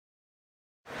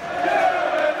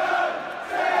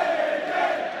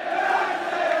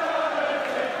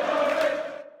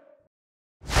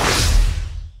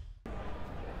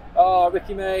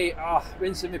Ricky mate,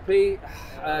 rinse and repeat,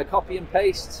 copy and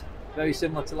paste. Very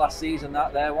similar to last season,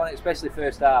 that there one, especially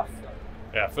first half.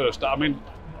 Yeah, first half. I mean,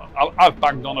 I've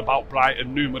banged on about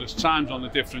Brighton numerous times on the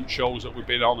different shows that we've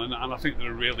been on, and I think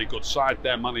they're a really good side.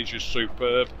 Their manager's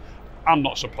superb. I'm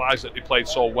not surprised that they played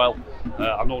so well.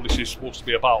 I know this is supposed to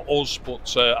be about us,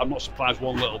 but I'm not surprised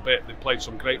one little bit. They played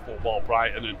some great football,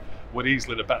 Brighton, and were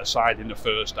easily the better side in the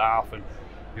first half. And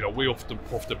you know, we often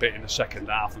puffed a bit in the second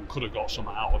half and could have got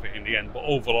something out of it in the end. But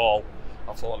overall,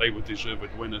 I thought they were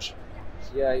deserved winners.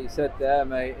 Yeah, you said there,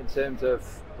 mate, in terms of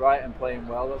Brighton playing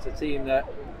well, that's a team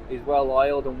that is well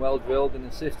oiled and well drilled in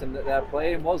the system that they're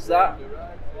playing. Was that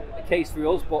the case for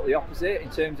us, but the opposite, in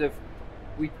terms of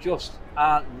we just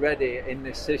aren't ready in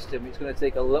this system? It's going to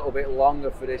take a little bit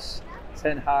longer for this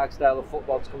Ten Hag style of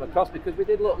football to come across, because we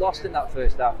did look lost in that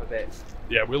first half a bit.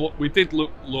 Yeah, we did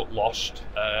look lost.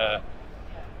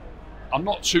 I'm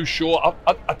not too sure.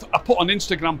 I put an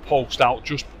Instagram post out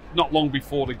just not long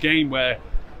before the game where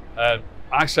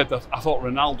I said that I thought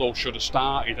Ronaldo should have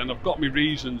started, and I've got my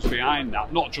reasons behind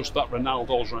that. Not just that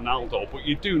Ronaldo's Ronaldo, but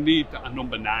you do need a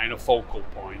number 9, a focal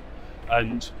point.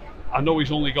 And I know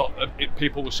he's only got,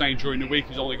 people were saying during the week,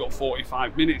 he's only got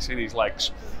 45 minutes in his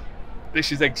legs.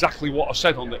 This is exactly what I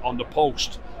said on the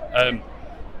post.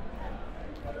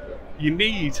 You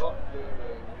need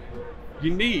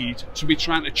to be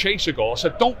trying to chase a goal. I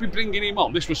said, don't be bringing him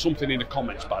on. This was something in the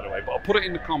comments, by the way, but I'll put it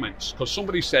in the comments because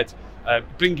somebody said,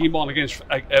 bring him on against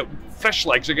fresh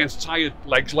legs against tired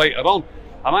legs later on.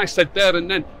 And I said there and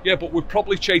then, yeah, but we're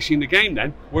probably chasing the game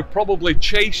then. We're probably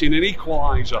chasing an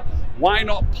equaliser. Why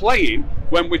not playing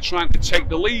when we're trying to take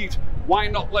the lead? Why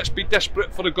not let's be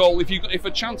desperate for a goal? If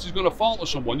a chance is going to fall to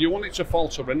someone, you want it to fall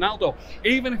to Ronaldo.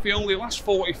 Even if he only lasts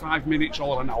 45 minutes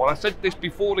or an hour. I said this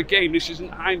before the game, this isn't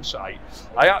hindsight.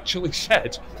 I actually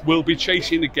said we'll be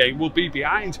chasing the game, we'll be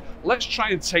behind. Let's try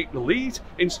and take the lead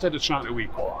instead of trying to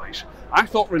equalise. I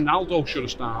thought Ronaldo should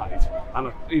have started,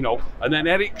 and and then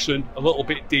Eriksen a little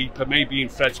bit deeper, maybe in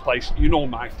Fred's place. You know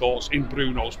my thoughts, in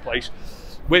Bruno's place.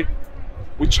 We're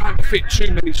trying to fit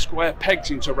too many square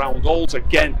pegs into round holes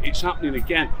again. It's happening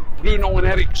again. Bruno and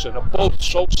Eriksen are both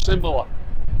so similar,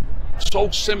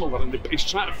 and he's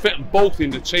trying to fit them both in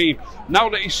the team. Now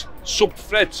that he's subbed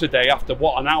Fred today after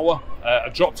what, an hour, I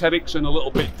dropped Eriksen a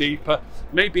little bit deeper.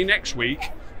 Maybe next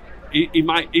week he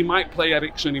might play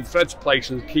Eriksen in Fred's place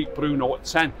and keep Bruno at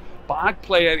 10. But I'd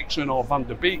play Eriksen or Van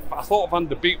der Beek. But I thought Van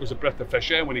der Beek was a breath of fresh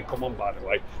air when he come on, by the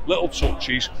way. Little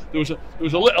touches. There was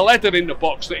a little header in the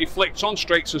box that he flicked on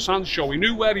straight to Sancho. He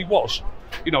knew where he was.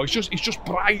 You know, he's just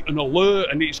bright and alert,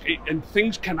 and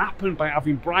things can happen by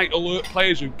having bright, alert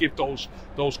players who give those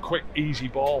quick, easy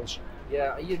balls.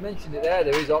 Yeah, you mentioned it there.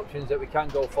 There is options that we can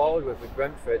go forward with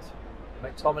Brentford.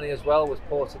 McTominay as well was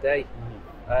poor today.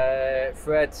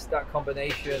 Fred, that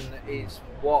combination is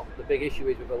what the big issue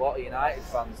is with a lot of United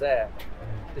fans there.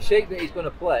 The shape that he's going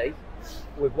to play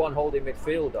with one holding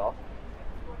midfielder,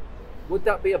 would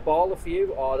that be a baller for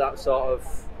you, or that sort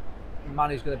of man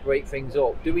who's going to break things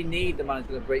up? Do we need the man who's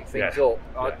going to break things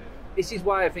up? This is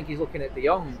why I think he's looking at De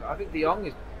Jong. I think De Jong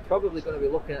is probably going to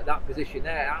be looking at that position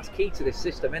there. That's key to this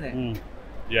system, isn't it?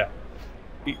 Yeah.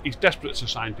 He's desperate to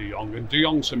sign De Jong, and De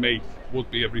Jong to me would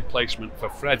be a replacement for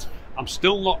Fred. I'm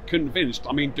still not convinced.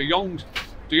 I mean, De Jong's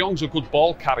a good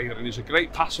ball carrier and he's a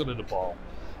great passer of the ball.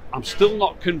 I'm still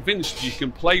not convinced you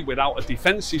can play without a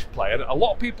defensive player. A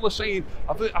lot of people are saying,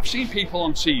 I've seen people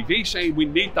on TV saying we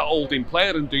need that holding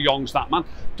player and De Jong's that man.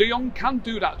 De Jong can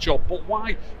do that job, but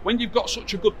why? When you've got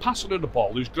such a good passer of the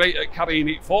ball who's great at carrying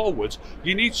it forwards,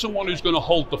 you need someone who's going to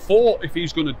hold the fort if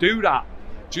he's going to do that.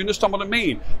 Do you understand what I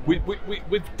mean?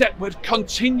 We're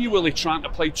continually trying to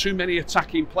play too many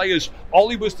attacking players.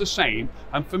 Ollie was the same,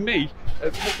 and for me,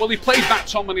 well, he played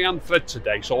McTominay and Fred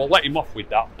today, so I'll let him off with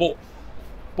that. But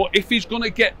if he's going to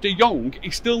get De Jong, he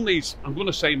still needs, I'm going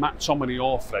to say McTominay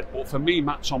or Fred, but for me,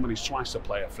 McTominay's twice the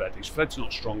player Fred is. Fred's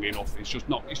not strong enough. He's just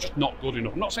not good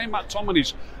enough. I'm not saying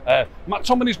McTominay's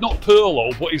not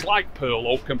Pirlo, but he's like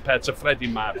Pirlo compared to Fred,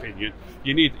 in my opinion.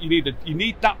 You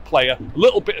need that player, a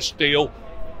little bit of steel,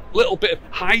 little bit of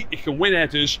height. He can win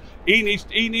headers. He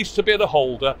needs to be the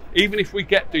holder, even if we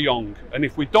get De Jong. And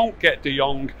if we don't get De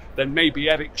Jong, then maybe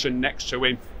Eriksen next to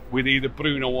him with either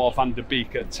Bruno or Van der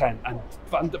Beek at 10. And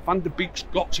Van der Beek's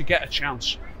got to get a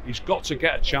chance. He's got to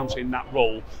get a chance in that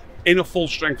role in a full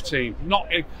strength team,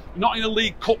 not in a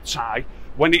League Cup tie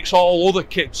when it's all other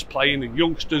kids playing and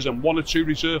youngsters and 1 or 2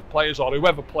 reserve players or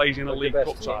whoever plays in a League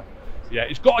Cup tie. Yeah,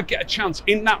 he's got to get a chance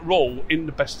in that role in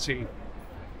the best team.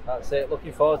 That's it.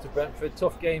 Looking forward to Brentford.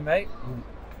 Tough game, mate.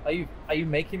 Are you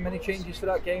making many changes for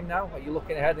that game now? Are you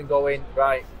looking ahead and going,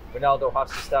 right, Ronaldo has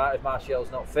to start if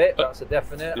Martial's not fit. That's a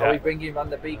definite. Yeah. Are we bringing Van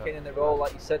der Beek in the role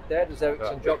like you said there? Does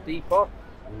Eriksen drop deeper?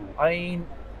 I mean,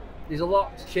 there's a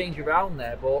lot to change around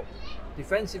there, but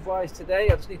defensive wise today,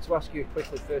 I just need to ask you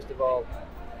quickly first of all,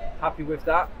 happy with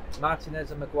that?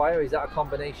 Martinez and Maguire, is that a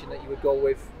combination that you would go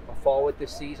with forward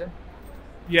this season?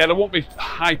 Yeah, I won't be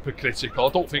hypercritical.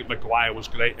 I don't think Maguire was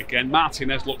great again.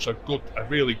 Martinez looks a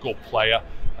really good player.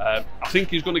 I think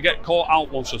he's going to get caught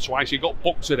out once or twice. He got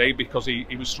booked today because he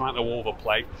was trying to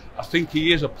overplay. I think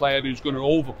he is a player who's going to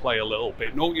overplay a little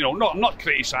bit. No, you know, I'm not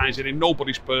criticising him.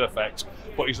 Nobody's perfect,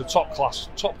 but he's a top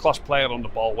class player on the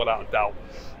ball without a doubt.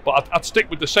 But I'd stick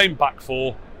with the same back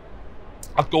four.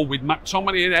 I'd go with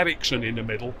McTominay and Eriksen in the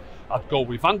middle. I'd go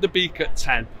with Van der Beek at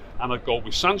 10. And I'd go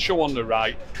with Sancho on the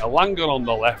right, Elanga on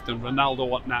the left, and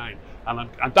Ronaldo at 9. And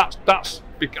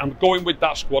I'm going with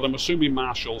that squad. I'm assuming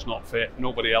Martial's not fit.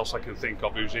 Nobody else I can think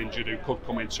of who's injured who could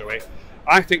come into it.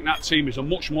 I think that team is a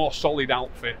much more solid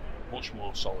outfit, much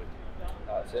more solid.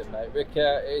 That's it, mate. Rick,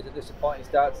 it is a disappointing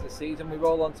start to the season. We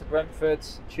roll on to Brentford.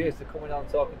 Cheers for coming on,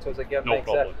 talking to us again, No mate.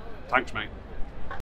 problem. Thanks, mate.